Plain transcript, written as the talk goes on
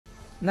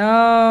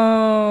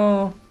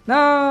No!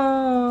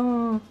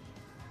 No!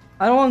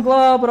 I don't want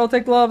glove, but I'll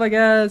take glove, I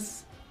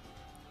guess.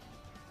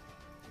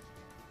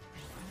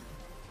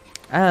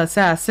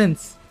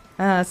 Assassins!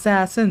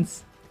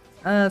 Assassins!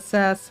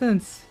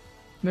 Assassins!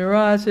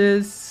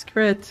 Mirage's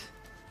crit.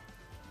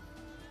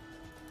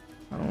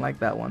 I don't like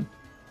that one.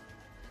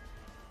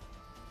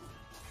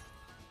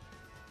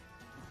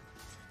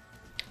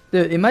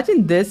 Dude,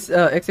 imagine this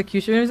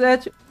Executioner's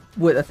Edge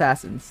with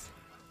Assassins.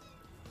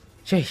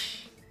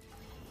 Sheesh.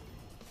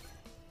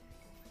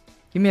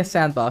 Give me a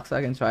sandbox so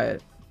I can try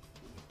it.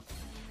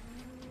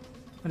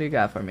 What do you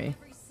got for me?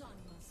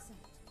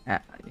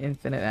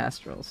 Infinite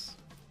Astrals.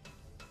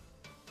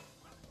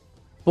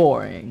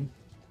 Boring.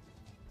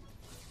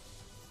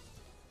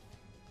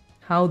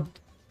 How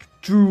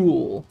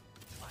drool.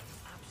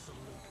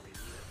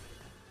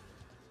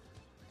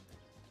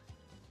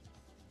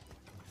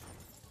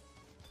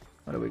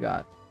 What do we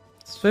got?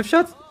 Swift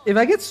shots? If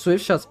I get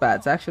swift shots bad,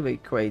 it's actually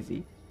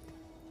crazy.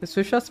 The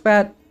swift shots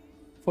bad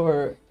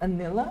for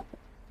Anilla?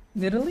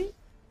 Italy?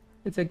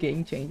 It's a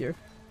game changer.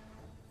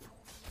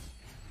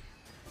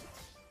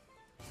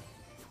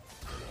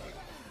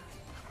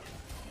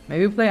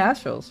 Maybe play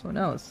Astrals, who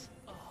knows?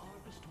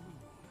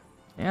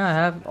 Yeah, I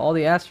have all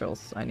the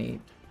Astrals I need.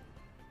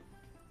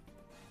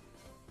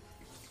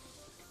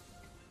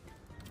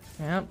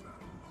 Yep.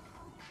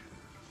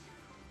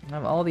 I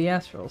have all the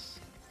Astrals.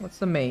 What's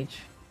the mage?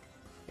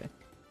 Okay.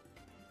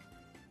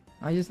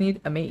 I just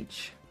need a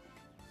mage.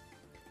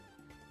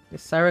 The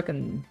Sarah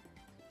can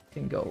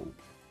go.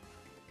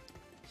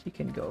 She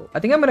can go. I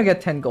think I'm gonna get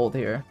 10 gold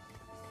here.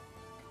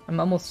 I'm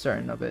almost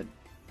certain of it.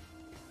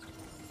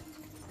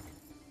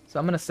 So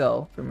I'm gonna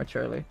sell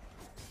prematurely.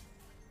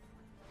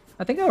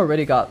 I think I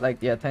already got like,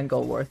 yeah, 10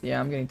 gold worth. Yeah,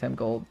 I'm getting 10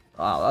 gold.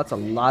 Wow, that's a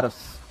lot of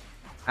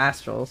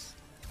Astrals.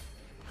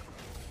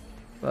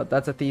 But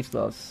that's a Thief's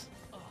Gloves.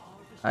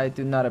 I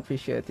do not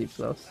appreciate Thief's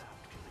Gloves.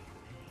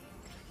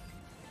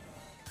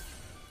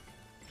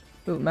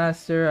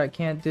 Bootmaster, I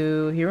can't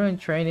do. Hero in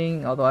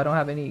Training, although I don't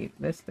have any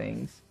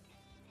listings.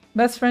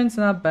 Best Friend's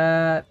not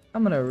bad.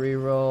 I'm gonna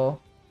reroll.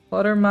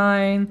 Flutter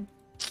Mine.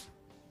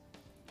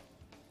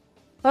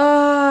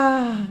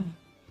 Ah.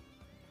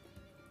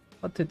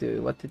 What to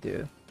do? What to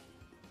do?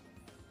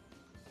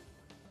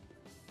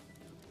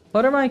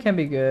 Flutter Mine can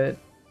be good.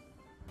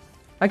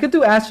 I could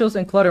do Astrals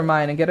and Clutter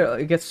Mine and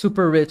get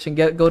super rich and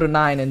go to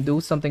 9 and do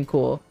something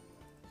cool.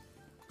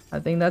 I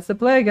think that's the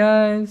play,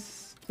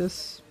 guys.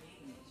 Just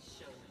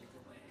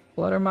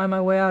Clutter Mine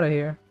my way out of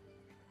here.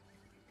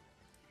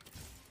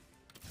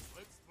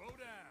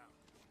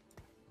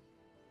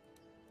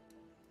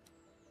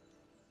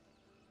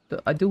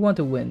 I do want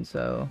to win,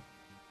 so.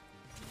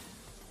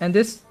 And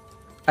this,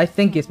 I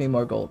think, gives me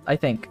more gold. I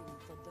think.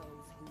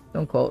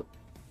 Don't quote.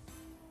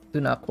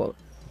 Do not quote.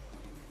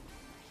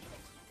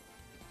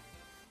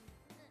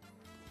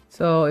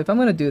 So if I'm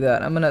gonna do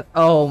that, I'm gonna.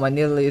 Oh, my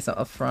Nidali is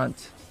up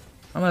front.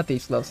 I'm gonna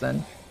Thief's Gloves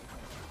then.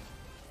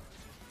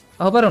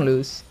 I hope I don't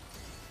lose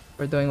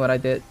for doing what I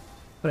did,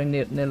 putting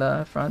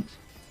Nila up front.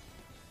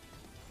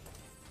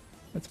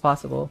 It's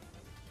possible.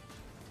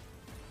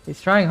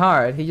 He's trying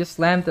hard. He just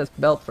slammed his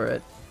belt for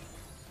it.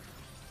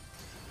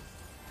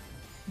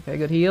 Okay,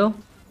 good heal.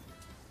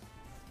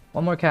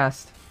 One more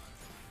cast.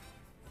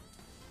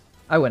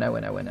 I win,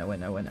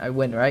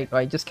 right?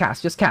 Right, just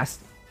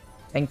cast,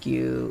 Thank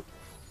you.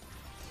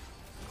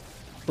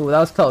 Ooh, that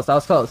was close,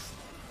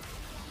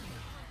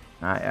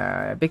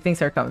 Alright. Big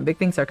things are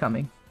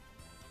coming,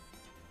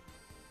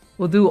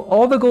 We'll do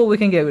all the gold we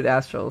can get with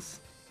Astrals.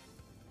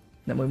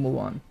 Then we move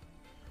on.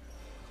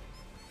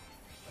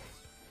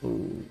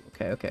 Ooh,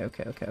 okay.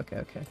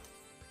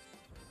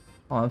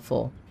 Oh, I'm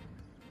full.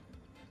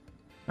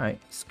 Alright,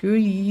 screw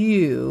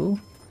you.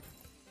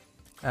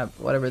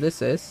 Whatever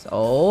this is.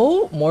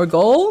 Oh, more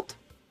gold?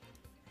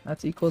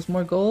 That equals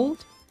more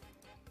gold?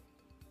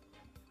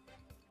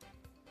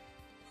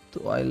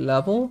 Do I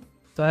level?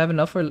 Do I have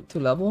enough to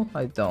level?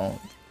 I don't.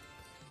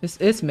 This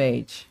is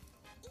mage.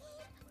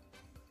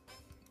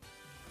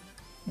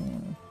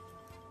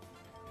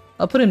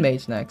 I'll put in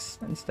mage next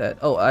instead.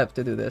 Oh, I have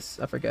to do this.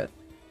 I forget.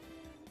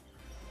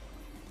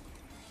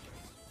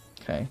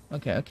 Okay.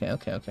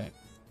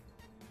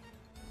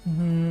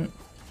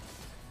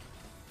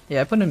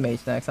 Yeah, I put in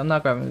mage next. I'm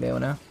not grabbing Leo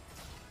now.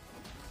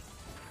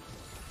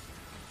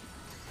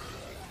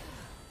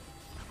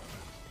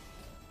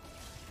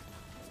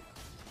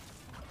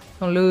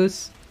 Don't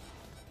lose.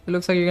 It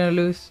looks like you're gonna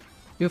lose.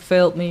 You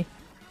failed me.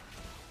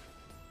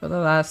 For the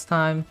last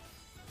time.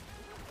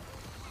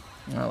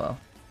 Oh well.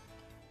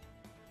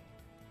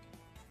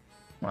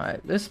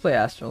 Alright, let's play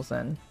Astrals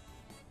then.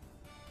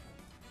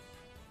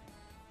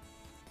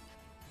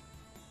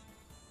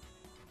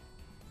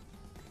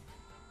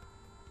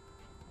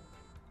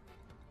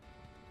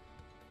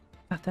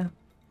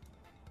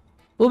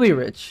 We'll be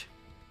rich.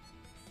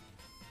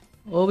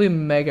 We'll be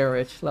mega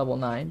rich, level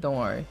 9, don't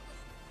worry.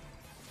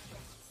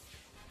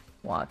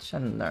 Watch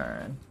and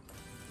learn.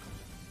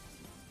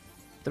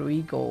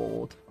 3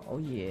 gold. Oh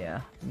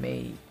yeah,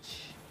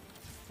 mage.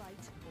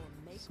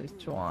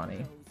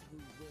 620.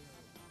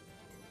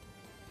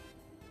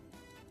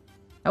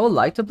 I would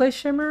like to play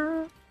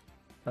Shimmer,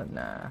 but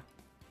nah.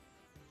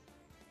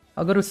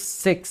 I'll go to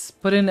 6.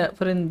 Put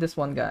in this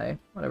one guy,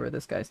 whatever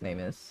this guy's name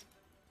is.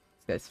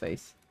 This guy's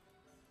face.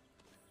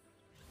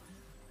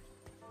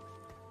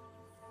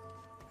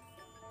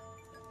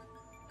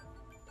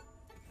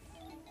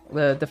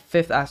 The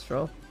 5th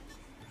Astral.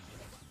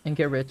 And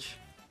get rich.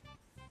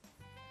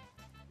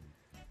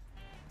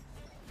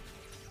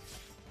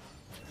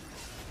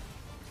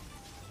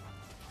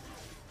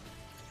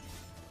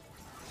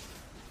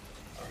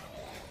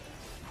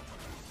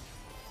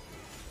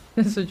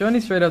 So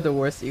Johnny's straight up the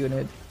worst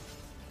unit.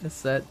 This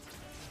set.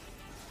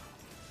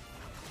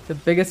 The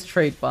biggest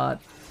trade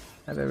bot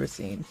I've ever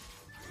seen.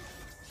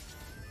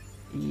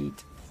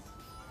 Eat.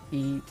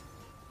 Eat.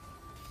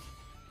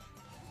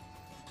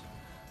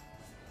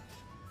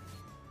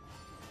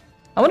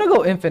 I want to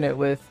go infinite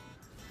with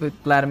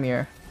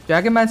Vladimir.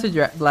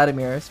 Dragonmancer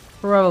Vladimir is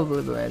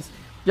probably the best.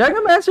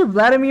 Dragonmancer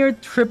Vladimir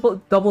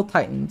double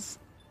Titans.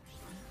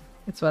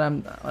 It's what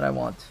I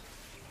want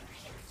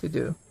to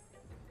do.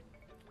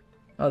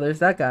 Oh, there's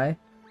that guy.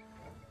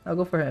 I'll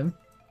go for him.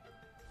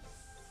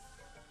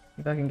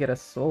 If I can get a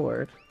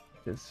sword,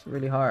 which is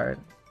really hard,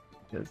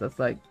 because that's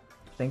like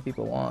the thing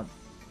people want.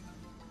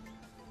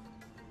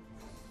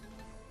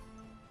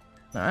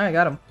 Alright,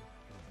 got him.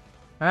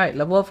 Alright,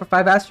 level up for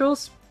 5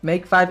 Astrals.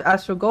 Make 5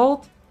 Astral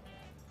Gold.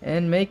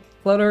 And make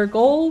Flutter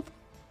Gold.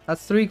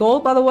 That's 3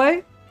 gold, by the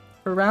way,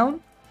 per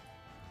round.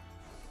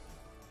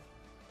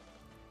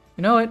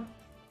 You know it.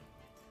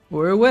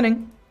 We're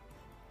winning.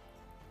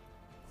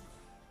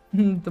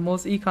 The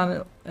most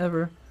econ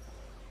ever.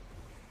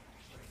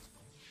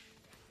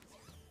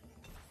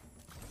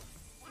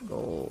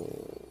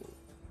 Gold.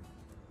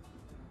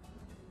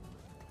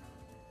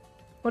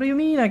 What do you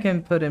mean I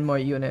can put in more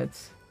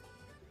units?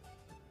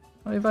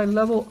 What if I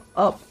level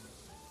up?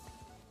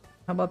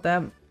 How about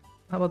them?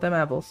 How about them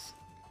apples?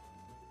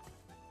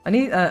 I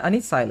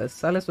need Silas.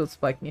 Silas will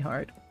spike me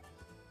hard.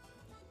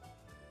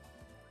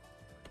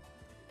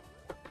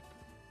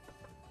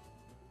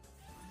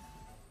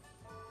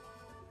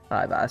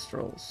 Five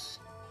Astrals.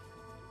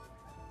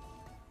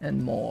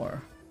 And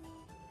more.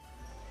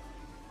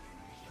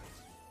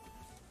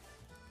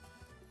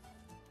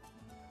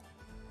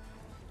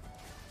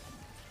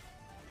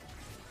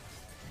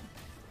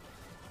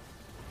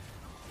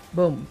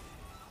 Boom.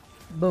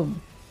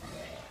 Boom.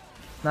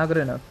 Not good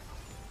enough.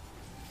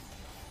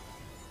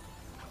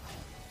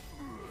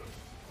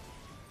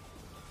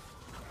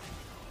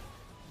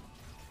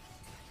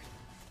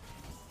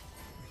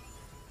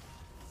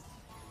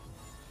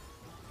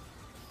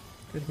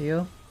 Good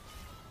heal.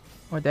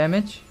 More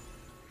damage.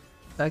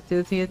 Back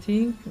to the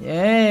TNT.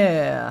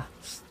 Yeah.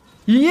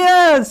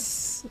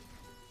 Yes!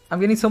 I'm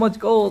getting so much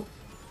gold.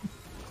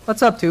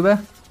 What's up,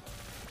 Tuba?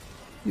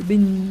 You've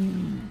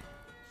been...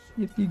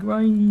 Yippee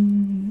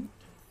grind.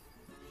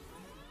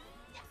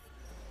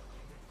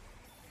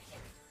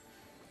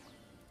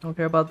 Don't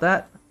care about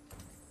that.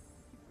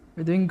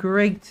 We're doing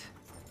great.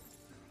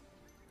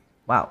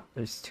 Wow,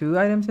 there's 2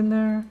 items in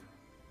there.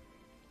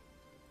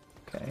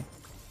 Okay.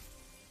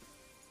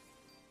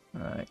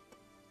 Alright.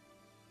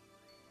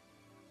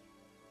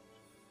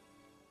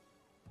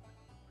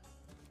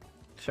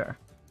 Sure.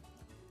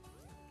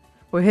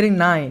 We're hitting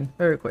 9.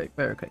 Very quick,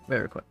 very quick,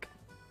 very quick.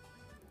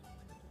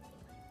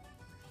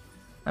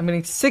 I'm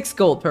getting 6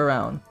 gold per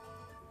round.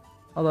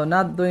 Although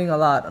not doing a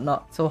lot,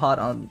 not so hot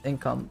on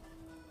income.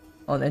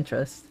 On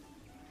interest.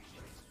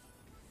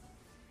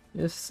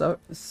 Just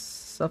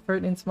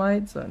suffered in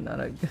Smite, so not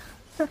a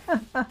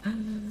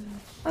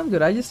I'm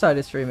good, I just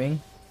started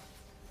streaming.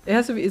 It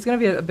has to be, it's gonna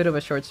be a bit of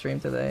a short stream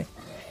today.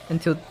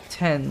 Until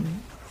 10.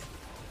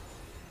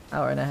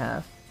 Hour and a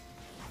half.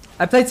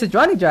 I played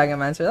Sidrani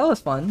Dragonmancer, that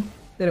was fun.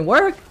 Didn't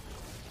work,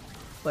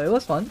 but it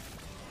was fun.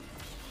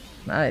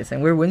 Nice,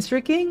 and we're win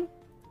streaking?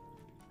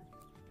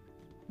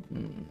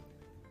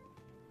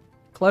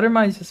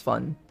 Cluttermine is just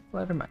fun.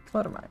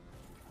 Cluttermine.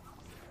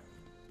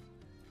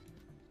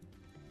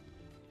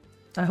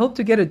 I hope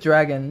to get a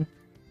dragon.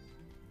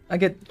 I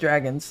get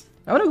dragons.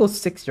 I want to go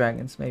 6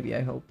 dragons, maybe,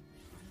 I hope.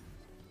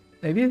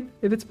 Maybe,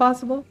 if it's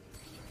possible.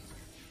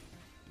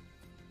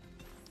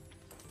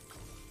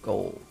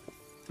 Gold.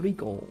 3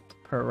 gold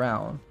per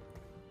round.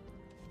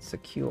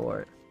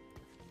 Secured.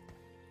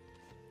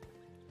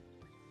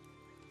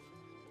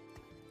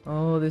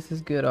 Oh, this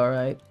is good,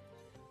 alright.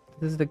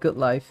 This is the good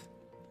life.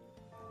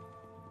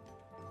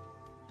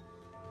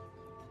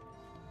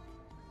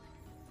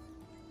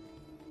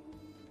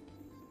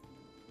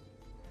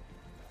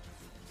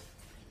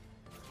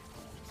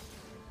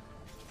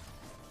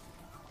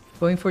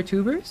 Going for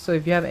tubers, so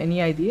if you have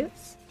any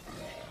ideas.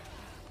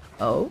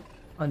 Oh,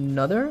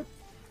 another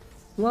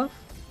bluff?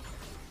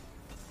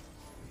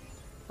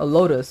 A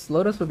Lotus.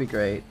 Lotus would be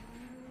great.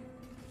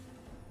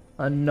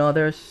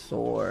 Another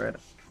sword.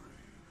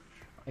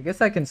 I guess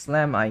I can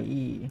slam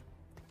IE.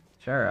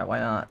 Sure, why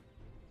not?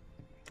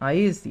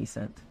 IE is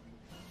decent.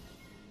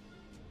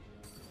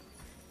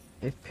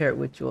 If paired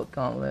with Jeweled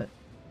Gauntlet.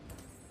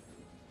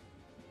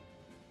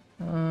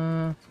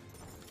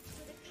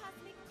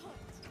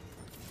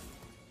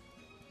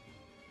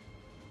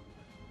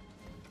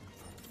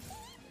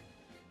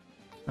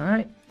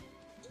 Alright.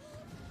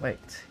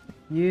 Wait.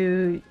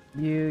 You.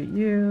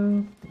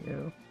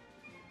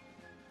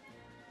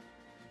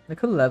 They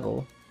could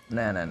level.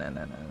 Nah.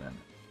 Alright,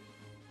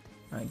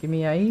 give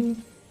me IE.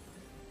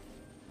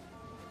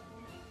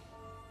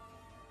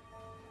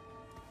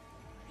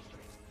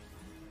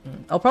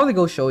 I'll probably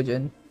go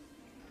Shojin.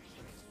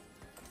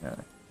 Here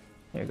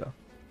you go.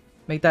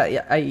 Make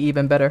that IE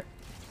even better.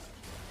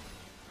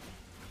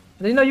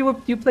 I didn't know you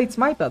played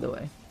Smite, by the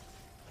way.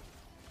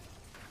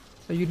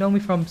 So you know me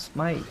from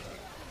Smite.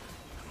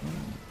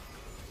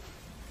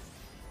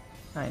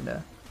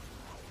 Kinda.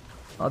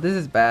 Oh, this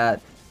is bad.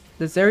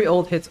 This very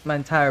old hits my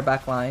entire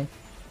back line.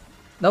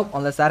 Nope,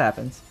 unless that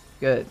happens.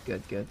 Good.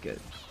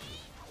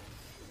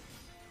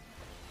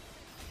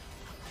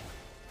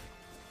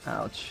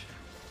 Ouch.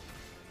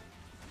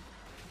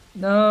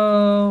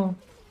 No,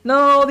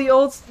 the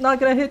ult's not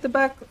gonna hit the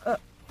back.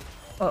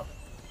 Oh,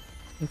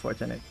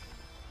 unfortunate.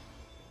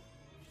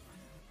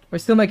 We're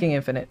still making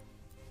infinite.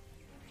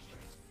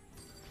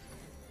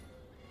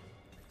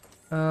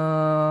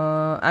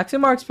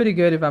 Axiom Arc's pretty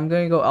good if I'm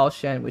gonna go Al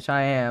Shen, which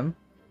I am.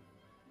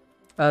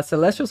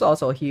 Celestial's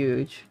also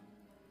huge.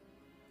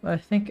 I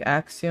think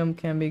Axiom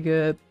can be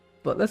good,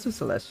 but let's do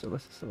Celestial.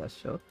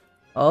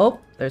 Oh,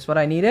 there's what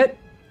I needed.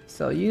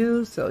 So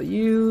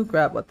you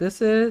grab what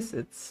this is.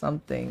 It's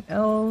something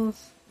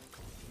else.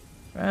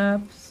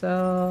 Grab,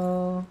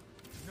 so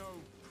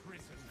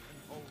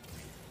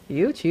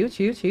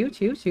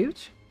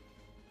huge.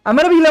 I'm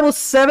gonna be level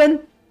 7.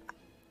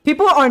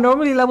 People are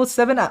normally level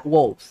 7 at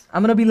Wolves.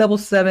 I'm gonna be level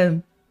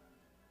 7.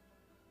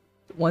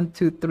 1,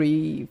 2,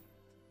 3,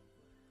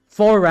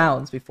 4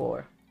 rounds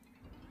before.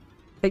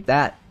 Take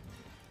that.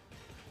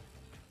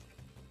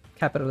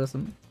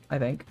 Capitalism, I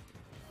think.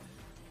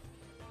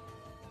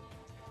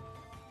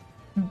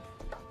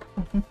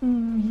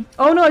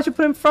 Oh no, I should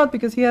put him front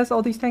because he has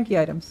all these tanky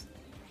items.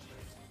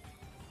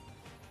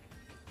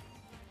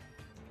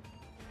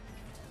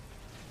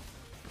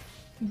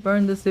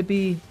 Burn the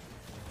Zippy.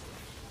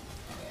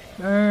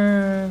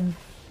 Burn.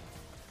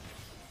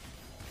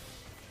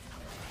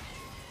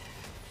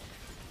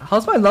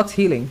 How's my Lux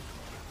healing?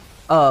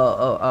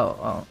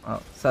 Oh.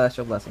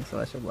 Celestial Blessing.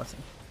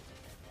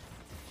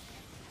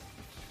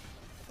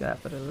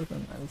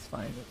 Capitalism, let's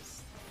find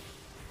this.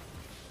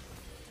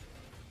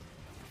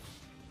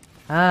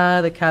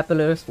 The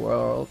capitalist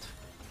world.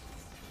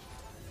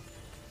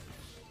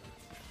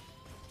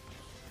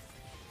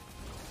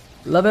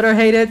 Love it or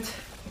hate it,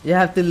 you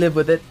have to live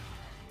with it.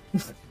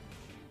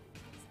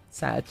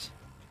 Sad.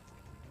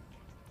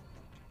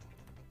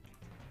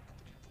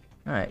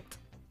 Alright.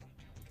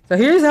 So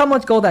here's how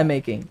much gold I'm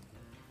making.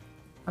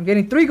 I'm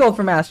getting 3 gold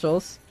from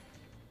Astrals.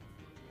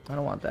 I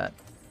don't want that.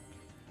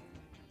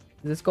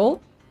 Is this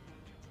gold?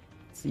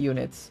 It's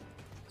units.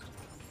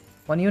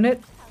 1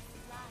 unit?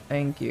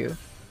 Thank you.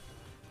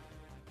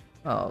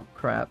 Oh,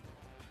 crap.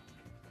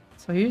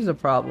 So here's the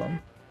problem.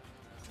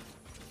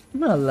 I'm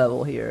gonna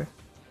level here.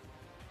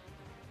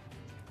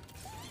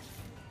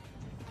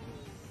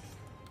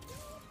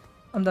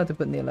 I'm down to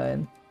put Nila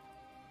in.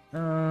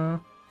 I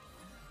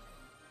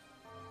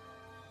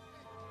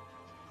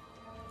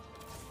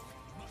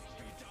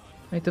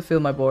need to fill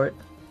my board.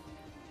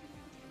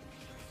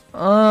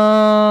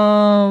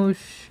 Oh,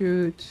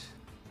 shoot.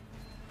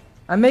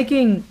 I'm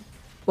making...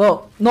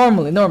 Well,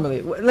 normally.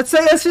 Let's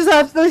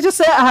just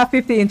say I have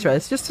 50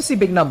 interest, just to see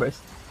big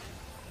numbers.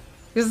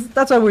 Because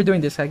that's why we're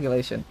doing this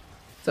calculation.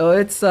 So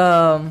it's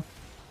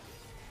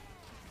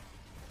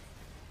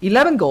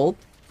 11 gold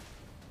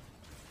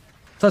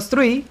plus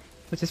 3,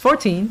 which is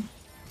 14.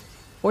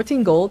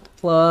 14 gold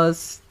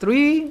plus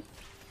 3.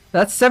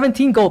 That's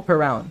 17 gold per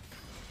round.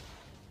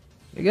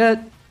 You're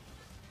good.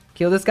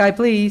 Kill this guy,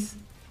 please.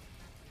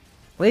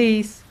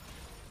 Please.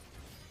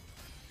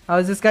 How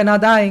is this guy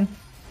not dying?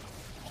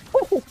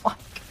 Oh my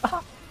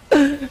god.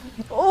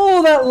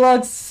 Oh, that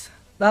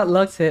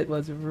Lux hit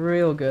was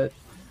real good.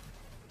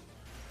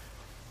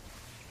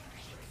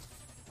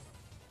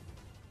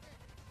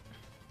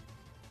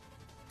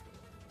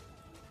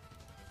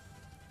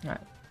 Alright.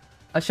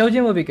 A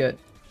Shojin will be good.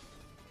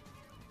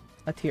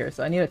 A tier,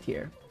 so I need a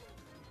tier.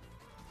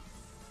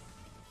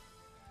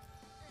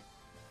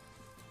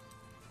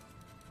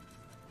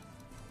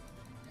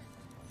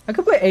 I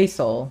could play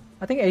Asol.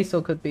 I think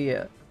Asol could be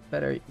a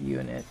better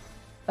unit.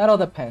 That all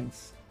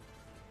depends.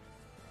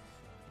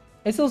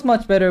 Asol's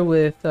much better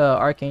with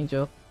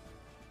Archangel.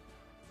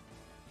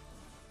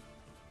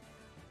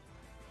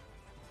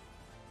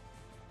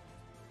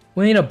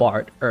 We need a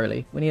Bard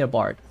early. We need a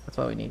Bard. That's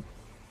what we need.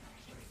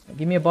 So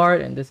give me a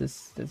Bard, and this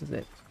is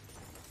it.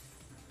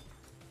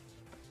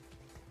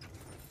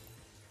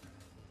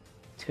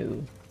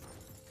 2.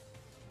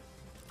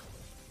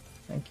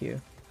 Thank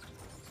you.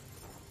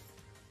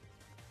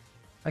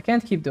 I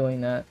can't keep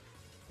doing that.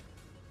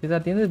 Because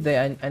at the end of the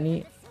day, I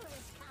need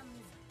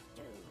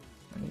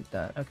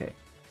that. Okay.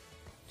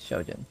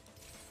 Shojin.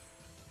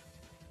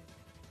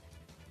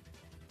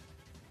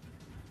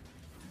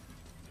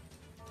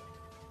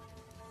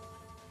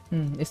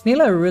 Is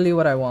Nila really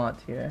what I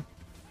want here?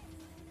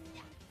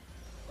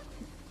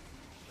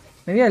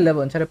 Maybe I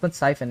level and try to put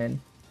Siphon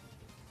in.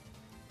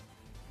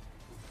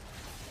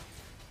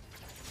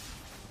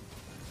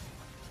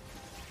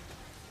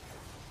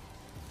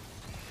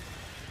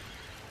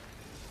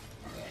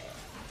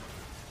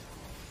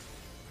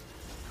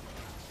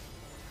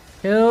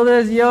 Kill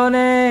this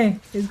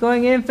Yone! He's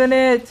going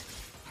infinite!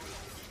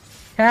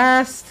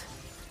 Cast!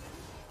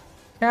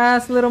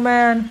 Cast, little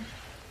man!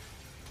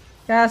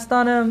 Cast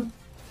on him!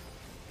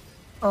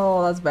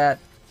 Oh, that's bad.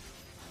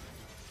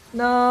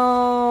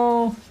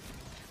 No!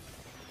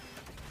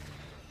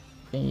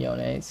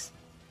 Yones.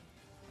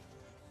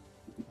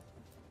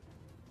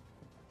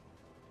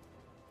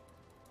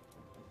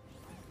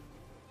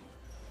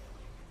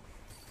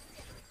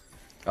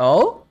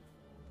 Oh?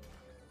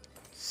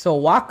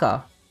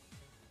 Sowaka.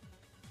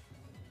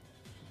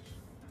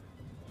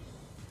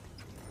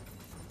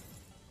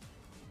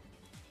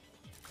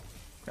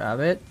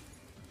 Grab it.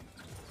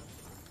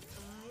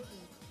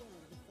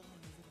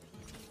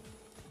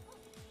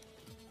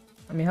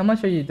 I mean, how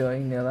much are you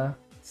doing, Nila?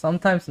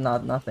 Sometimes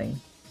nothing.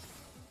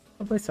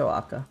 I'll play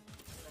Sowaka.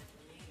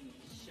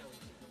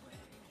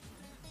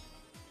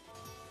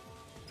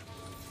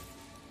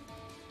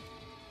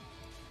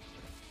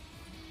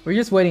 We're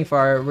just waiting for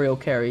our real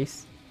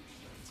carries.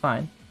 It's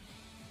fine.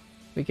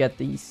 We get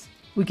these.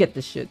 We get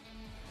this shit.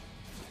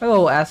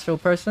 Hello, astral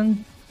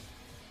person.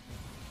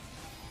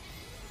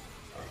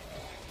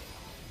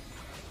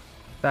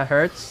 That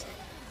hurts.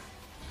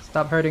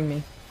 Stop hurting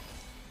me.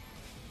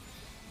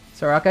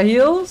 Soraka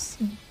heals,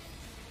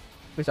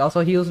 which also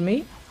heals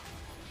me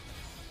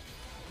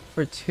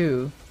for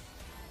 2.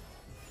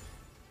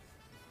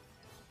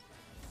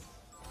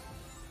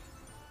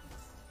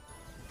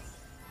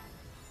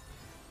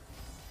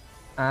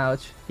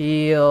 Ouch.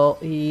 Heal,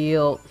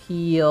 heal,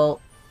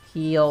 heal,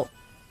 heal.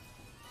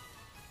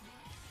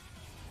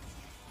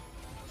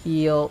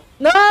 Heal.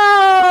 No!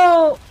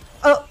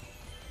 Oh!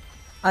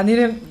 I need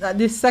him.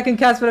 This second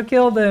cast would have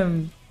killed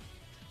him.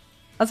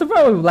 That's the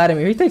problem with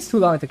Vladimir. He takes too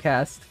long to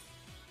cast.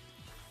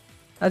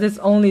 That's his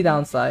only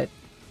downside.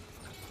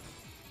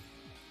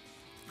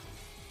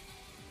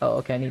 Oh,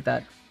 okay. I need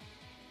that.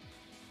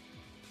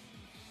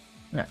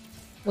 Alright.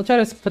 We'll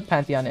try to put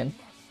Pantheon in.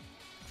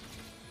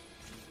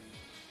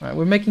 Alright,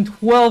 we're making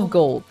 12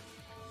 gold.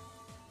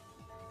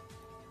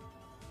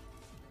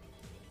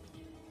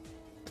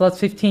 Plus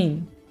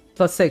 15.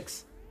 Plus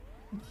 6.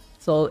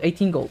 So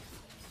 18 gold.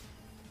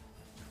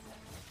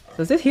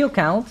 Does this heal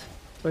count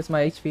towards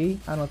my HP?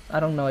 I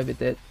don't know if it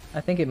did. I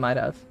think it might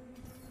have.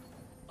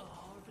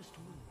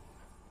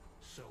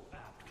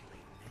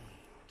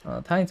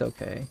 Titan's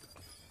okay.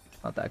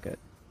 Not that good.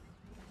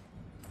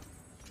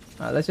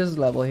 Alright, let's just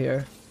level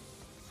here.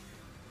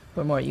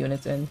 Put more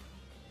units in.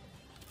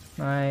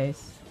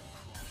 Nice.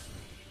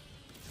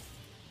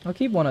 I'll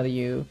keep one of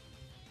you.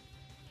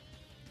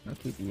 I'll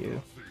keep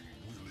you.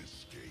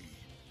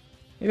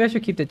 Maybe I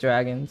should keep the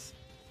dragons.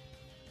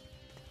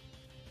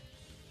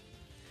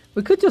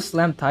 We could just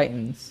slam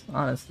Titans,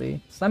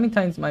 honestly. Slamming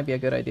Titans might be a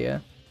good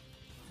idea.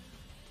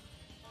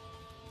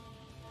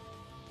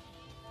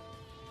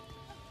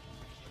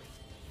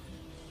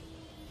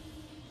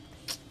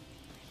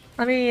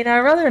 I mean, I'd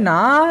rather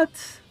not.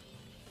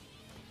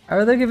 I'd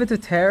rather give it to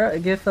Terra,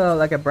 give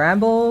like a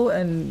Bramble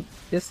and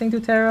this thing to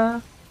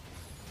Terra.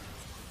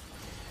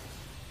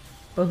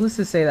 But who's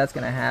to say that's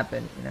gonna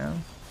happen, you know?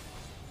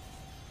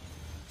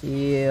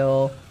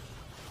 Heal.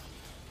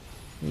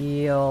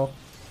 Heal.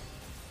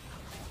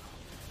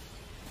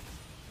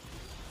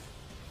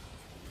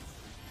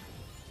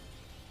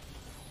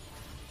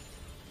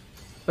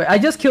 Wait, I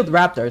just killed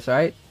raptors,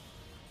 right?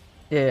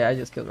 Yeah, I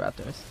just killed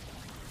raptors.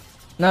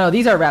 No,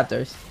 these are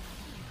raptors.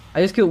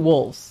 I just killed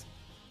wolves.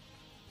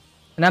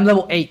 And I'm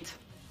level 8.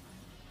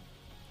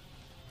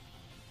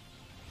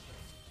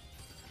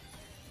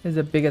 This is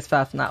the biggest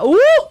fast now.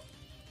 Ooh!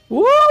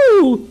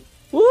 Woo!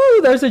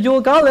 Woo! There's a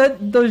Jewel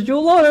Gauntlet. Those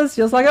Jewel Lotus,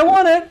 just like I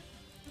wanted.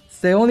 It's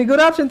the only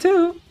good option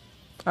too.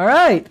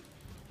 Alright.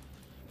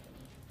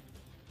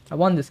 I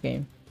won this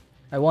game.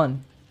 I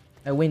won.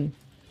 I win.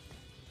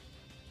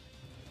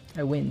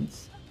 I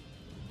wins.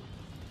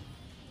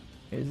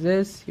 Here's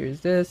this.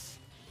 Here's this.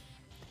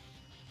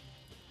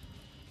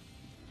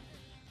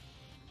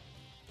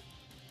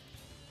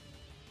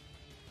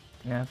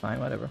 Yeah, fine,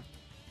 whatever.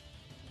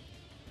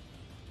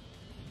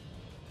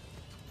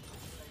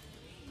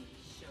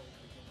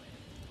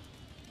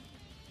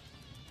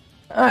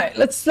 Alright,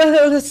 let's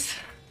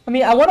I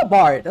mean, I want a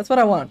bard. That's what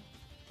I want.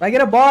 If I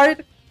get a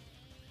bard,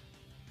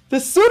 the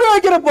sooner I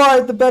get a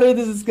bard, the better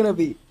this is gonna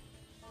be.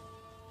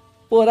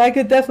 But I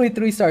could definitely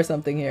 3-star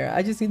something here.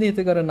 I just need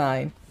to go to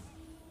 9.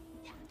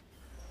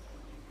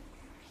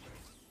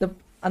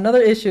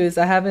 Another issue is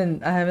I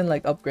haven't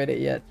like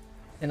upgraded yet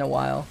in a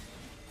while.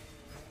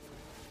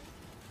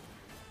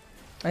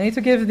 I need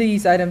to give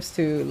these items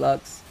to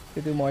Lux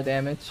to do more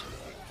damage.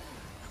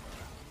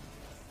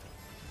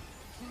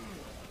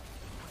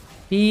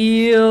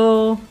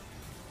 Heal.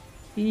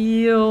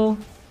 Heal.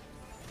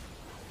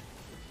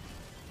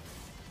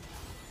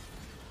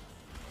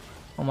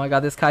 Oh my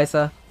god, this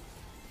Kaisa.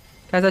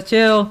 Kaisa,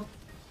 chill.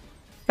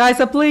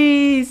 Kaisa,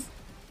 please.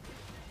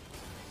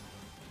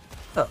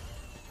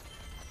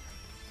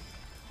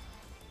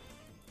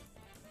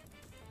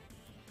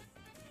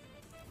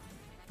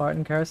 Bard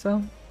and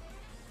Carousel.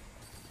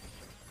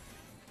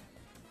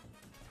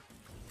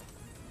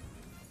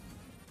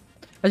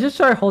 I just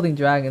started holding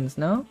dragons,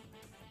 no?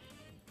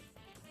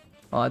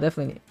 Oh, I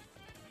definitely need...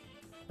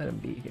 Let him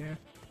be here.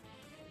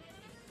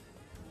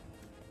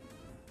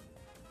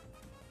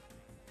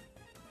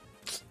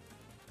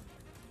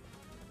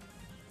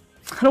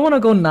 I don't want to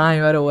go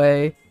 9 right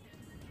away.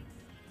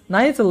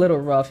 9 is a little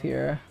rough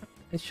here.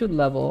 It should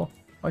level.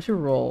 Or I should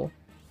roll.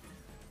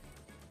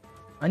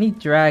 I need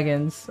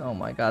dragons. Oh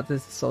my god,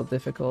 this is so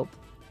difficult.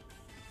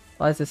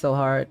 Why is this so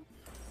hard?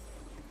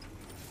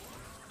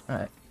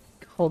 Alright.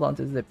 Hold on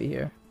to Zippy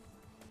here.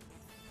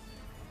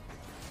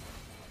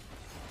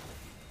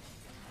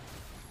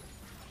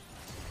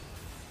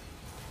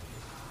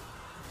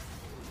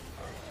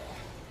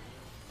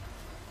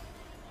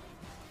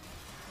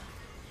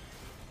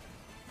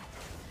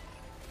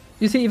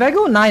 You see, if I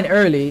go 9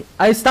 early,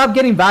 I stop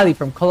getting value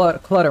from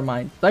Clutter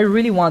Mine. So I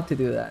really want to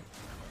do that.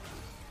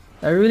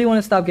 I really want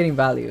to stop getting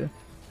value.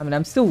 I mean,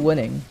 I'm still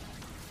winning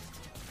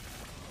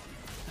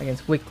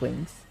against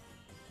Wicklings.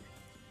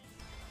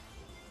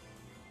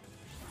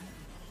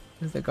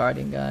 There's the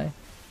Guardian guy.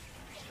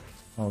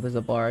 Oh, there's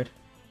a Bard.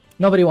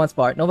 Nobody wants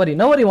Bard. Nobody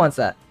wants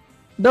that.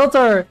 Builds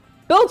are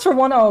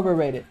 1 are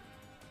overrated.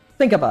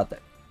 Think about that.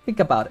 Think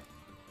about it.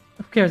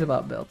 Who cares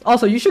about builds?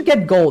 Also, you should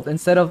get gold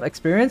instead of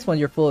experience when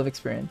you're full of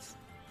experience.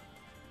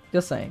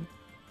 Just saying.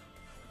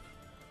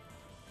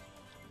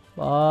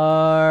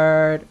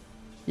 Bard.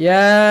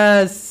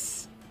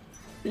 Yes!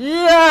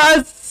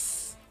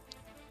 Yes!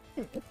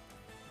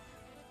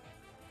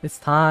 It's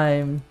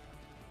time.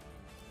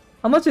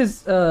 How much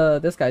is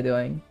this guy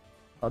doing?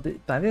 Oh, I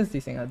think it's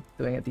decent,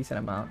 doing a decent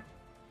amount.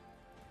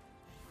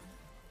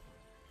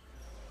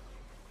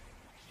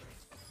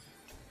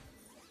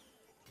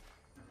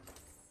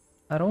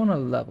 I don't want to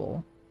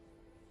level.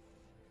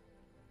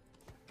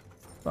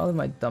 Probably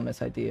my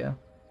dumbest idea.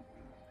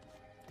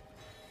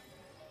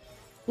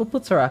 We'll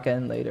put Soraka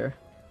in later.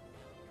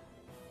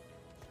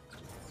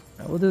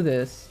 Right, we'll do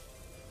this.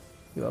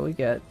 See what we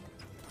get.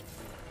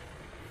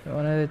 Put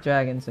one of the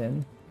dragons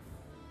in.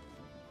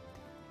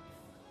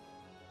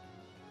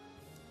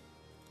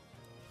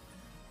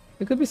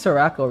 It could be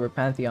Soraka over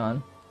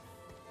Pantheon.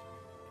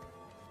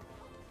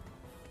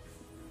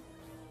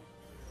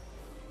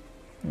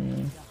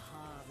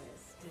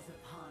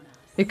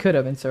 It could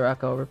have been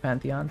Soraka over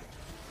Pantheon.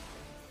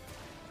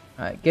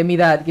 Alright, give me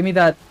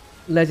that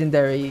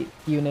legendary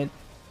unit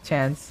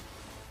chance.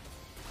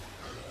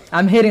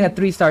 I'm hitting a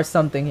 3-star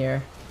something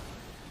here.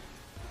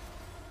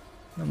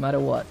 No matter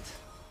what,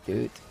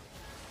 dude.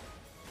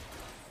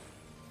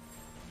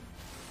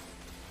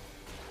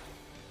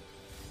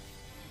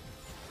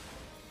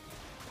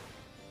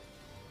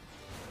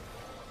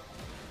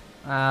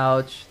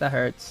 Ouch, that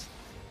hurts.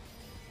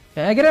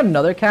 Can I get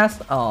another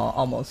cast? Oh,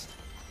 almost.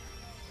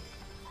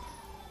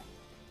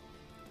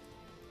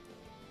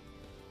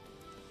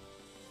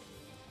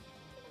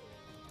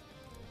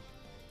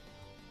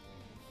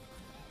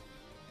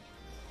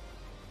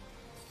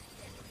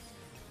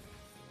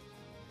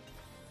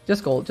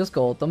 Just gold, just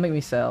gold. Don't make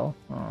me sell.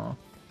 Oh.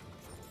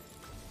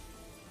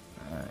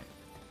 Alright.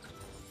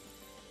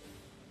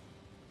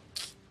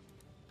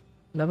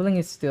 Leveling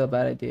is still a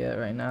bad idea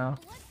right now.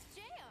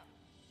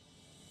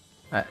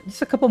 Alright,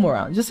 just a couple more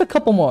rounds. Just a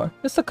couple more.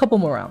 Just a couple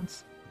more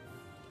rounds.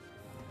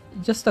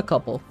 Just a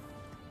couple.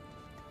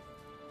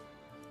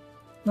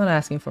 Not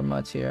asking for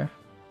much here.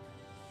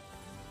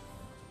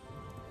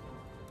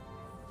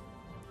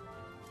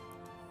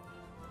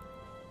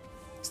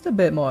 Just a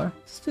bit more.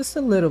 Just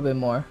a little bit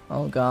more.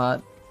 Oh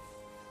god.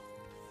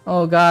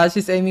 Oh god,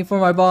 she's aiming for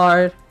my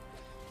Bard.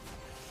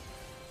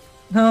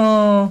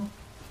 No.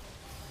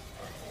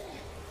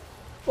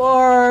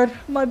 Bard,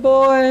 my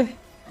boy.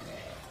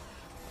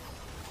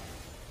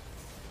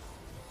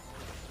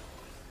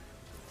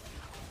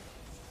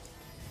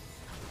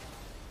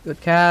 Good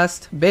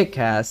cast. Big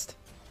cast.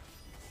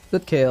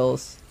 Good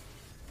kills.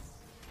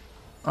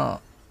 Oh.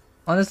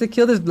 Honestly,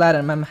 kill this Blood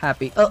and I'm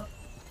happy. Oh.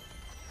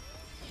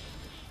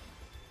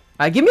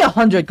 Alright, give me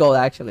 100 gold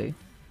actually.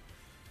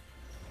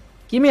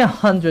 Give me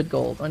 100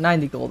 gold or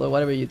 90 gold or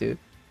whatever you do.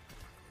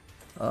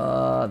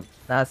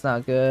 That's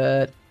not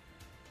good.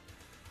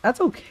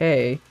 That's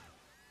okay.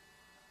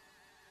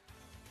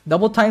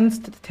 Double times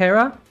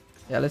Terra?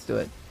 Yeah, let's do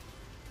it.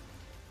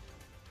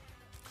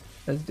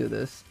 Let's do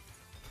this.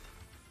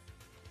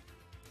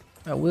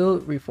 I will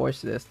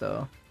reforge this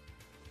though.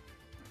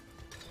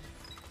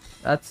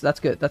 That's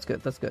good. That's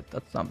good. That's good.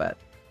 That's not bad.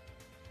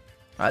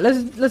 All right,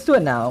 let's do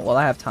it now while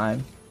I have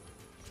time.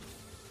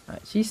 All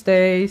right, she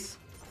stays.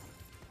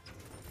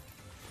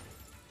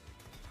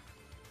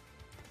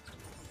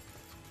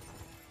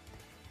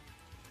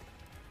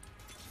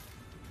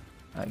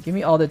 All right, give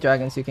me all the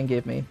dragons you can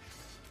give me.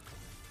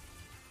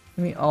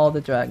 Give me all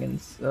the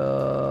dragons.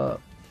 You're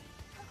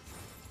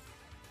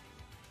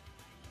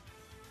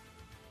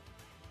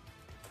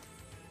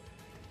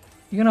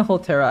gonna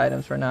hold Terra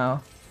items for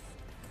now.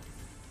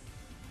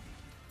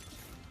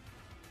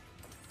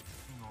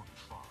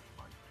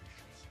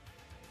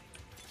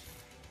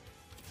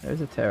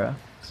 There's a Terra.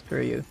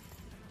 Screw you.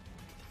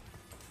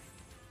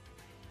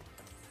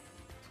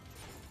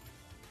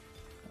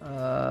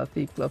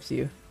 Thief loves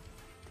you.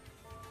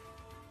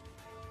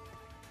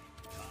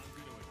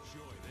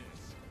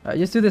 Alright,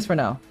 just do this for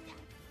now.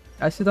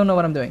 I still don't know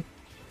what I'm doing.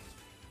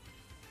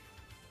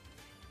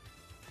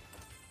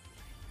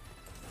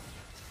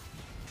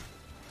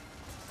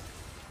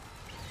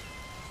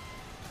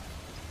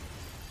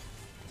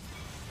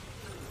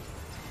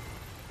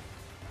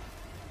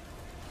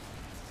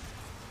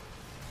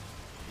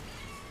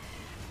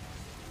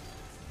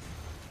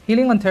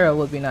 Healing on Terra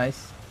would be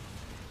nice.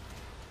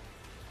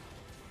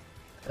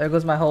 There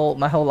goes my whole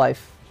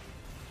life.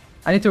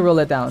 I need to roll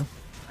it down.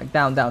 Like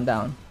down, down,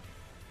 down.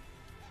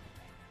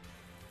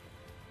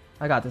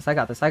 I got this, I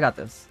got this, I got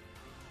this.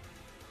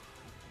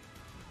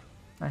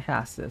 I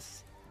has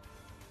this.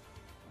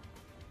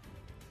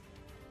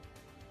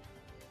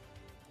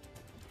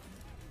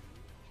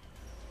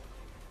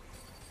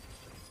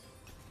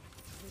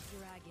 The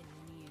dragon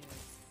nears.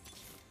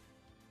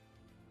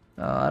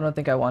 I don't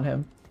think I want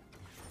him.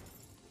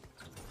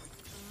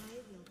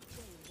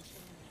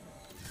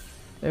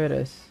 There it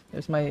is.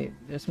 There's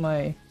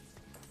my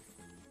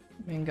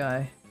main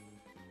guy.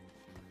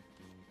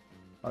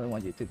 I don't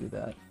want you to do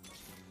that.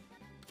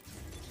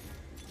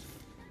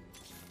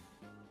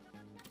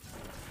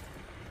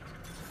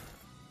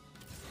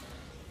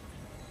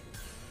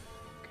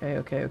 Okay,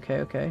 okay, okay,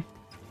 okay.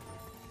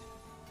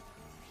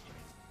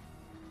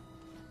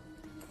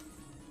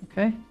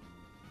 Okay.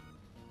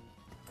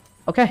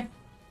 Okay.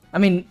 I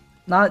mean,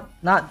 not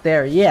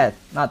there yet.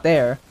 Not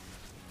there.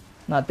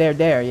 Not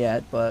there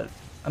yet, but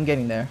I'm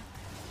getting there.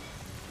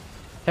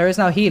 Terra's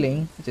now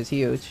healing, which is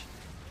huge.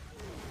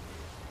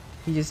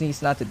 He just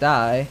needs not to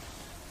die.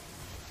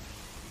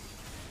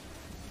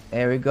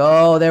 There we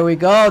go, there we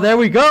go, there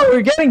we go!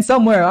 We're getting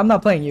somewhere! I'm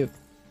not playing you.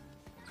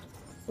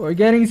 We're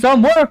getting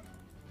somewhere!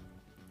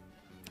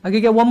 I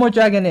could get one more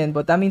dragon in,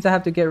 but that means I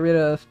have to get rid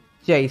of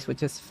Jace,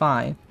 which is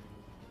fine.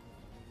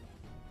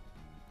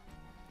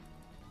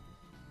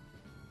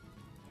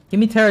 Give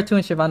me Terra 2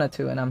 and Shyvana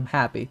 2 and I'm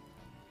happy.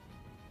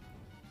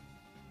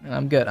 And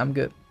I'm good, I'm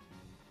good.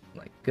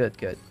 Like, good,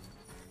 good.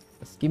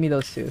 Just give me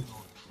those two.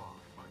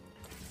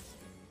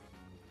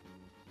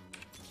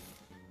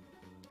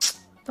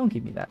 Don't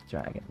give me that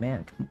dragon,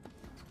 man.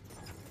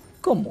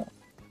 Come on.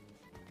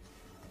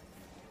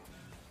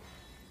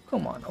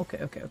 Come on. Okay,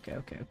 okay, okay,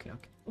 okay, okay,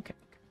 okay, okay.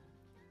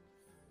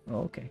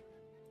 Okay.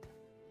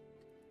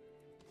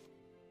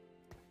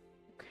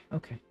 Okay,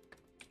 okay.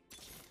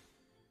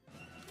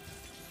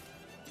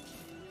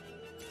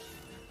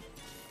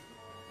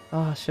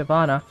 Ah,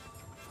 Shyvana.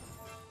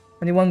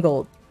 21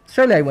 gold.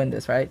 Surely I win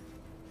this, right?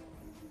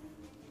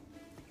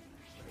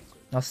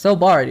 I'll still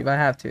Bard if I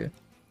have to.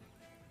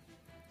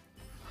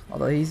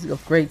 Although he's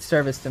of great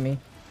service to me.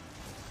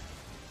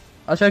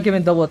 I'll try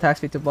giving double attack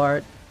speed to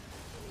Bard.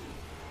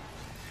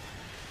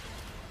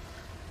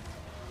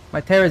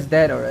 My Terra's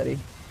dead already.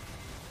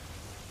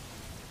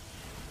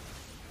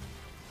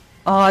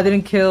 Oh, I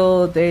didn't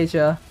kill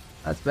Deja.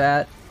 That's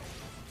bad.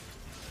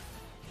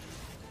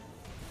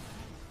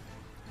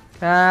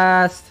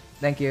 Cast.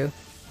 Thank you.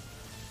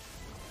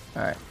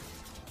 Alright.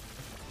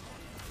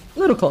 A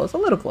little close, a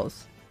little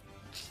close.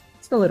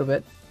 Just a little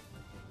bit.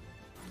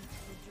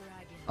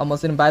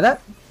 Almost didn't buy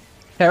that.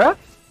 Terra?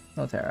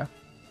 No Terra.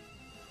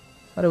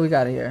 What do we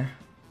got here?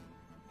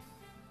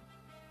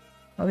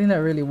 Nothing that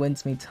really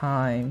wins me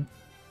time.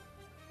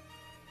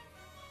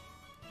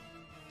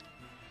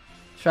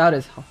 Shroud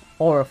is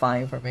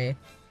horrifying for me.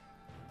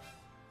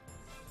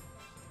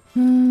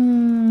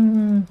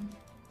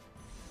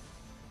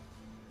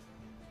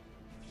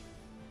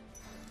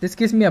 This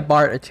gives me a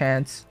Bard a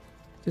chance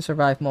to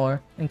survive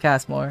more and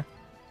cast more.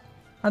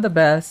 Not the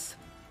best,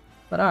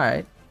 but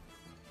alright.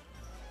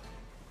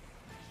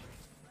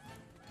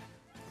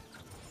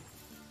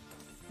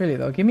 Really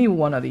though, give me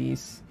one of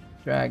these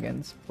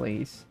dragons,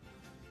 please.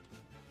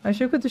 I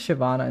should go to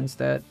Shyvana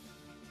instead.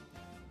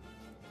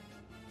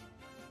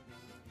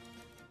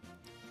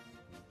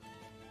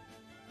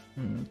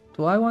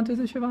 Do I want to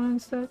do Shyvana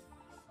instead?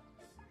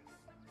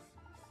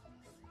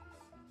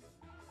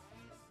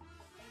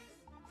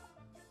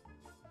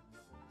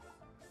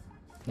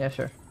 Yeah,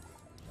 sure.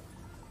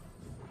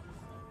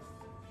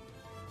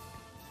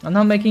 I'm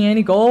not making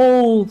any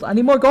gold! I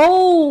need more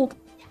gold!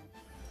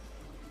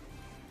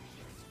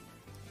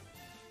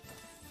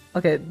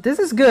 Okay, this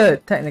is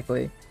good,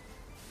 technically.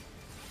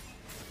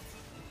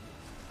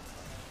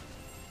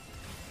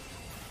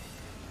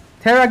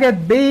 Terra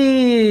get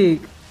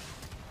big!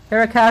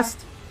 Terra cast!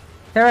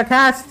 Terra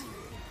cast!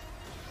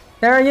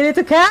 Terra, you need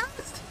to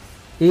cast!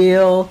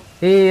 Heal!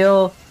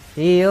 Heal!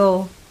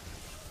 Heal!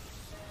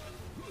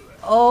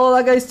 Oh,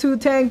 that guy's too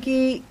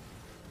tanky!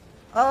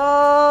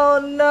 Oh,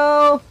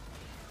 no!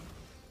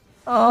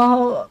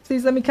 Oh,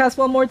 please let me cast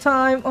one more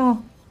time!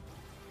 Oh!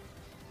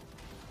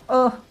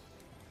 Oh!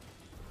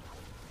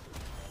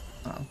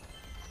 Oh.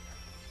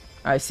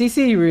 Alright,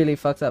 CC really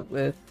fucks up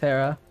with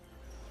Terra.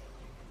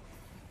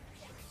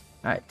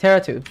 Alright, Terra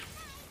 2.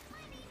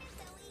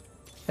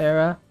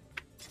 Terra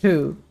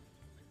 2.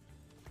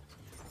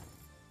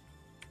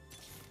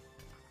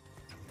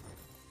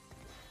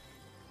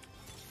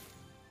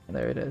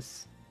 There it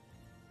is.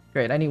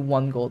 Great, I need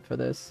 1 gold for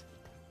this.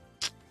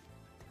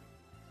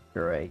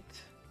 Great.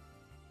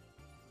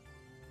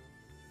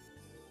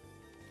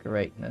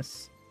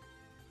 Greatness.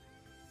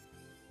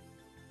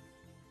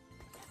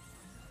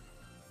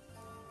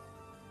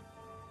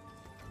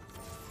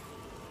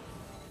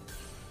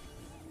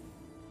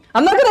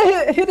 I'm not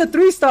gonna hit a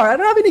 3-star. I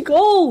don't have any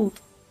gold.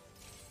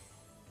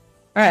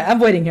 Alright, I'm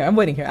waiting here. I'm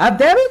waiting here. I have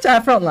damage, I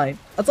have frontline.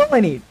 That's all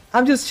I need.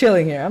 I'm just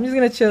chilling here. I'm just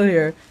gonna chill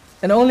here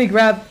and only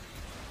grab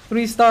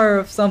 3-star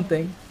of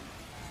something.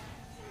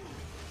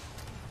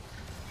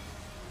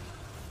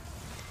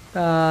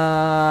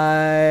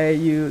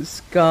 You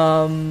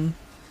scum.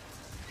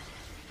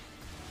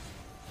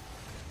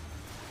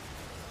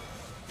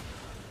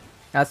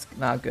 That's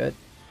not good.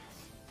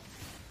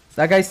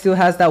 That guy still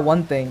has that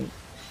one thing.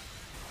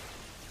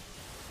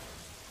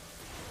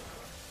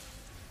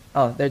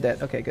 Oh, they're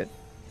dead. Okay, good.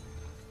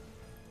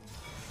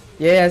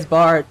 Yes,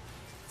 Bart.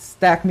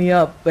 Stack me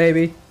up,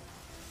 baby.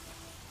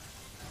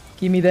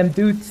 Give me them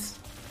dudes.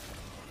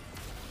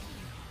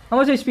 How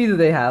much HP do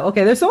they have?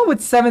 Okay, there's someone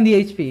with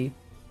 70 HP.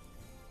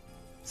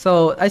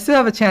 So, I still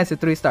have a chance to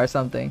 3-star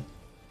something.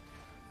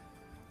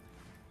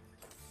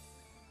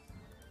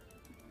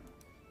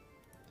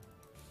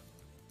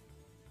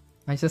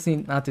 I just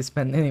need not to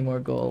spend any more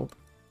gold.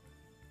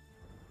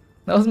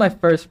 That was my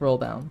first roll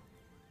down.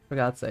 For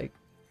God's sake.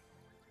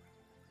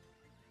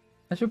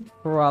 I should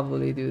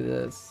probably do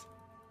this.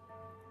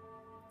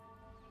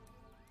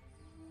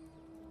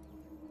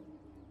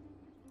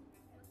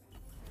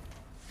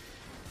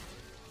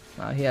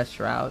 He has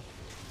Shroud.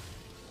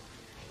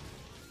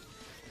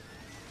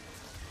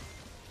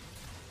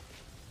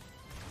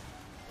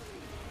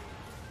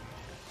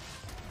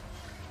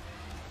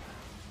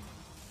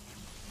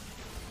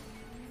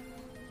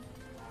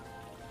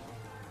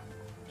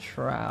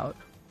 Shroud.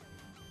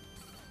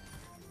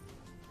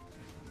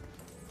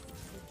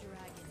 The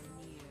dragon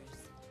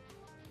nears.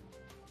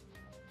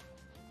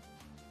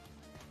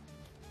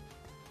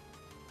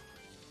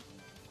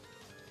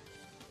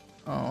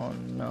 Oh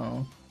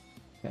no.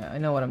 Yeah, I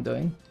know what I'm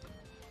doing.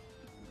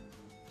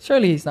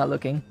 Surely he's not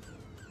looking.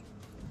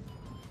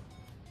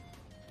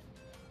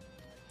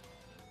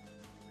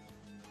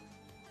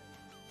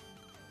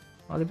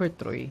 Oliver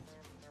 3.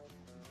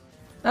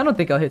 I don't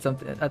think I'll hit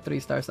something a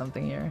 3-star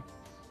something here.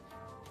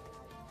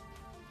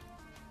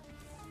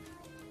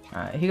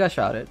 Alright, he got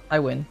shouted. I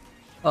win.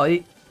 Oh,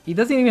 he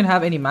doesn't even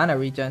have any mana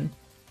regen.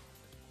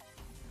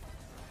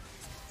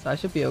 So I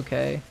should be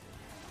okay.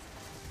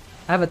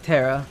 I have a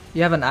Terra.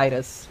 You have an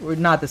Itis. We're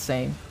not the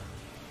same.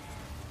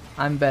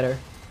 I'm better.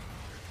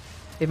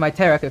 If my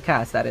Terra could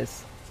cast, that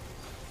is.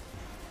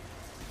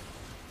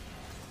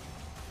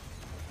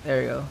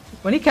 There you go.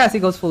 When he casts, he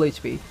goes full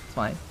HP. It's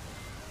fine.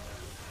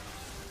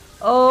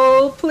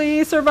 Oh,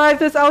 please survive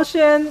this,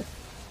 Aoshin!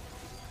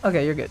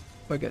 Okay, you're good.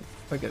 We're good.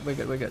 We're good. We're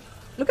good. We're good.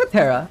 Look at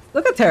Terra.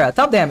 Look at Terra.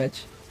 Top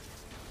damage.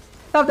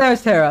 Top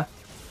damage, Terra.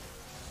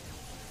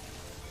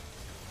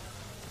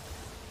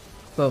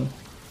 Boom.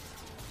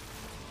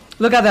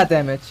 Look at that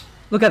damage.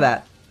 Look at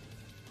that.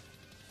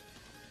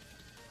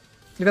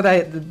 Look at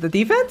that, the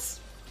defense.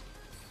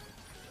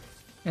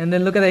 And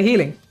then look at the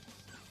healing.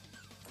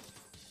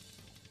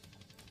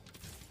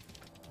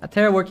 A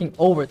Terra working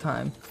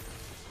overtime.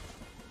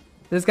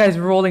 This guy's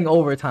rolling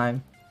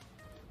overtime.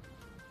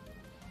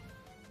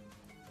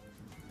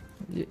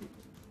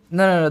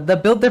 No. The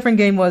Build Different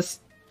game was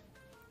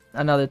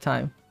another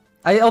time.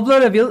 I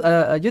uploaded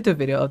a YouTube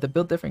video of the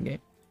Build Different game.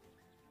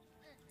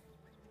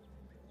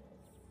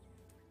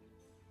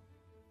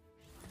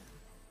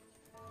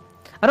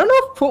 I don't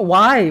know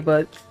why,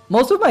 but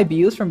most of my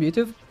views from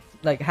YouTube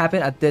like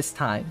happen at this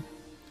time,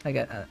 like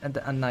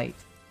at night.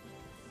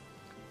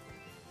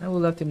 I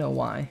would love to know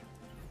why.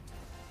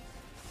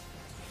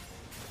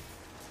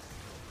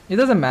 It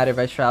doesn't matter if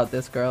I shroud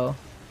this girl.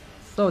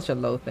 Such a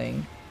low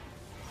thing.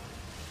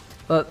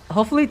 But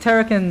hopefully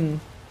Terra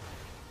can,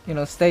 you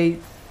know, stay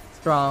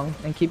strong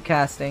and keep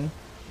casting.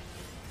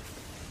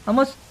 How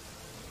much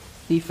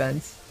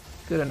defense?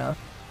 Good enough.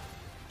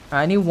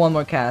 Alright, I need 1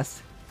 more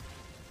cast.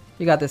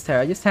 You got this,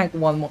 Terra. Just tank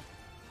 1 more.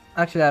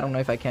 Actually, I don't know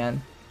if I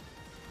can.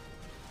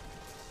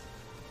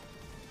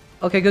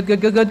 Okay, good.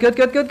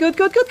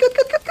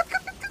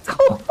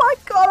 Oh my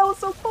god, I was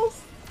so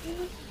close.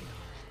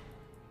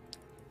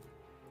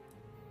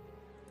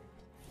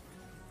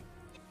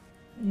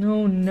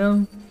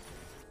 No.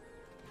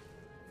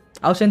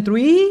 Ocean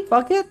 3?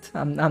 Fuck it.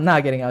 I'm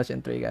not getting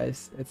Ocean 3,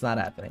 guys. It's not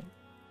happening.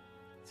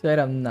 Straight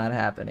up not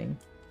happening.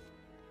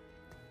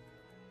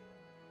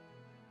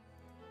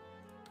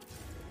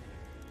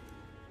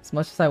 As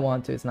much as I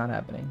want to, it's not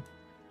happening.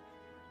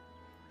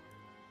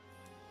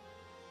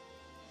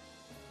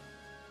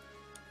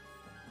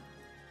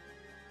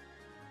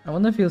 I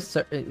wonder if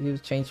he'll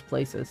change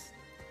places.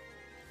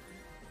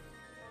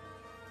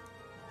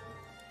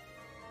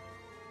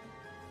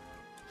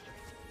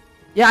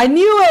 Yeah, I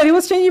knew it! He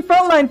was changing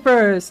frontline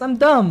first! I'm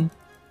dumb!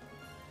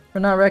 For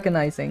not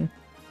recognizing.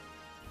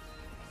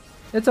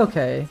 It's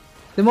okay.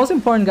 The most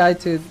important guy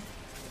to...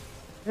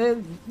 They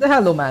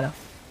have low mana.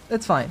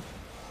 It's fine.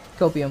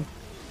 Copium.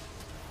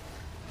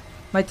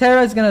 My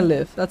Terra is gonna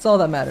live. That's all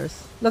that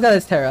matters. Look at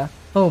this Terra.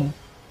 Boom.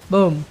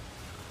 Boom.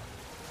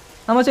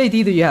 How much AD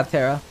do you have,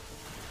 Terra?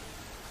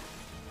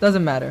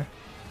 Doesn't matter.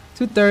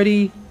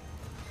 230. Look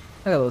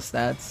at those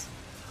stats.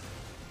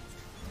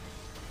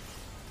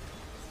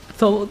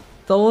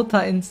 Double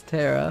Titans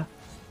Terra.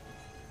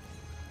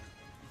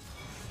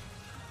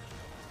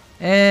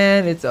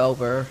 And it's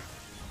over.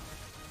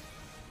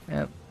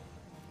 Yep.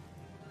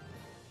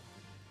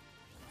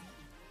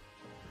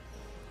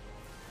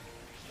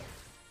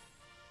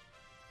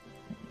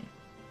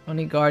 Don't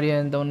need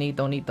Guardian, don't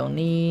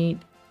need.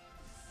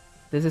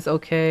 This is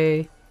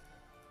okay.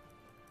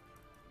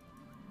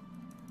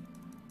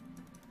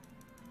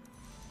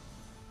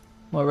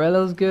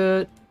 Morello's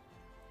good.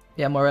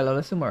 Yeah, Morello,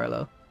 let's do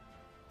Morello.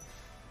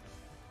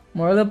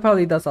 Morello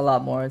probably does a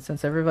lot more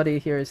since everybody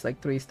here is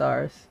like 3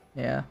 stars.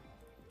 Yeah.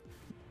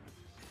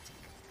 It's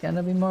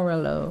gonna be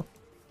Morello.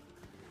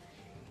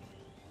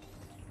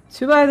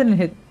 Too bad I didn't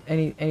hit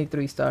any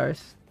 3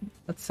 stars.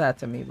 That's sad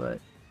to me, but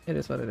it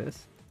is what it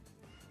is.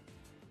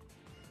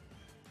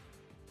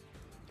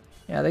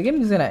 Yeah, the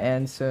game is gonna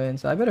end soon,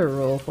 so I better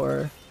roll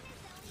for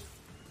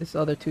this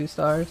other 2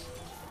 stars.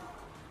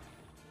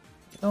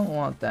 Don't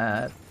want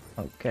that.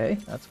 Okay,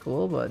 that's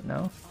cool, but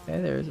no.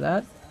 Okay, there's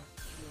that.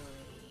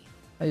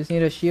 I just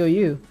need a shield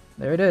you.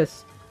 There it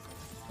is.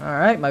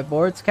 Alright, my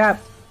board's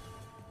capped.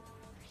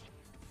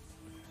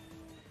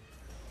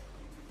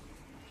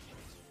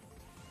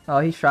 Oh,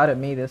 he shrouded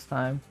me this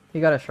time. He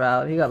got a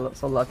shroud. He got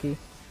so lucky.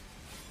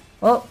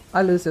 Well,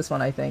 I lose this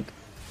one, I think.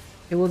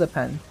 It will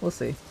depend. We'll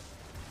see.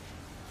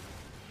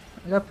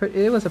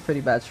 It was a pretty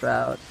bad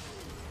shroud.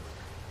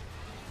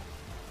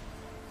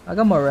 I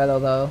got Morello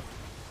though.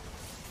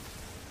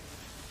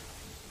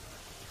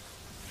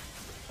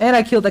 And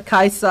I killed the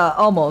Kaisa,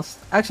 almost.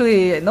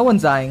 Actually, no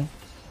one's dying.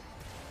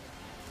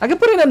 I could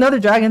put in another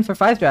dragon for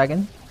 5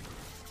 dragon.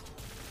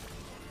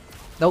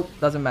 Nope,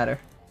 doesn't matter.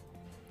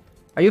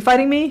 Are you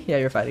fighting me? Yeah,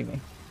 you're fighting me.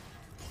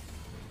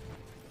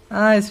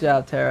 Nice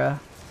job,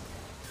 Terra.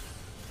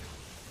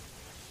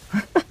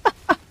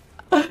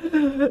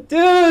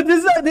 Dude,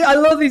 I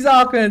love these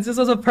augments. This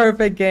was a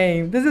perfect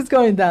game. This is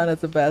going down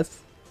as the best.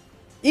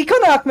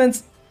 Econ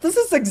augments, this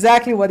is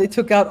exactly why they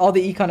took out all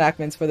the econ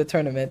augments for the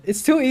tournament.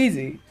 It's too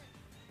easy.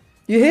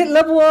 You hit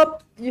level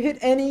up, you hit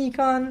any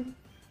econ,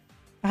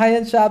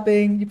 high-end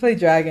shopping, you play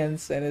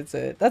dragons, and it's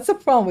it. That's the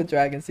problem with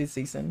dragons this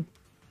season.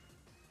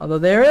 Although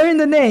they're in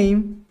the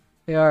name,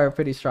 they are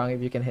pretty strong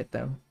if you can hit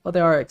them. But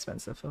they are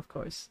expensive, of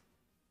course.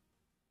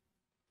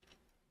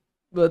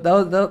 But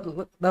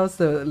that was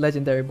the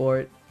legendary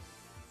board.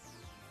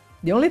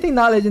 The only thing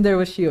not legendary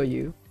was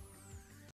Shioyu.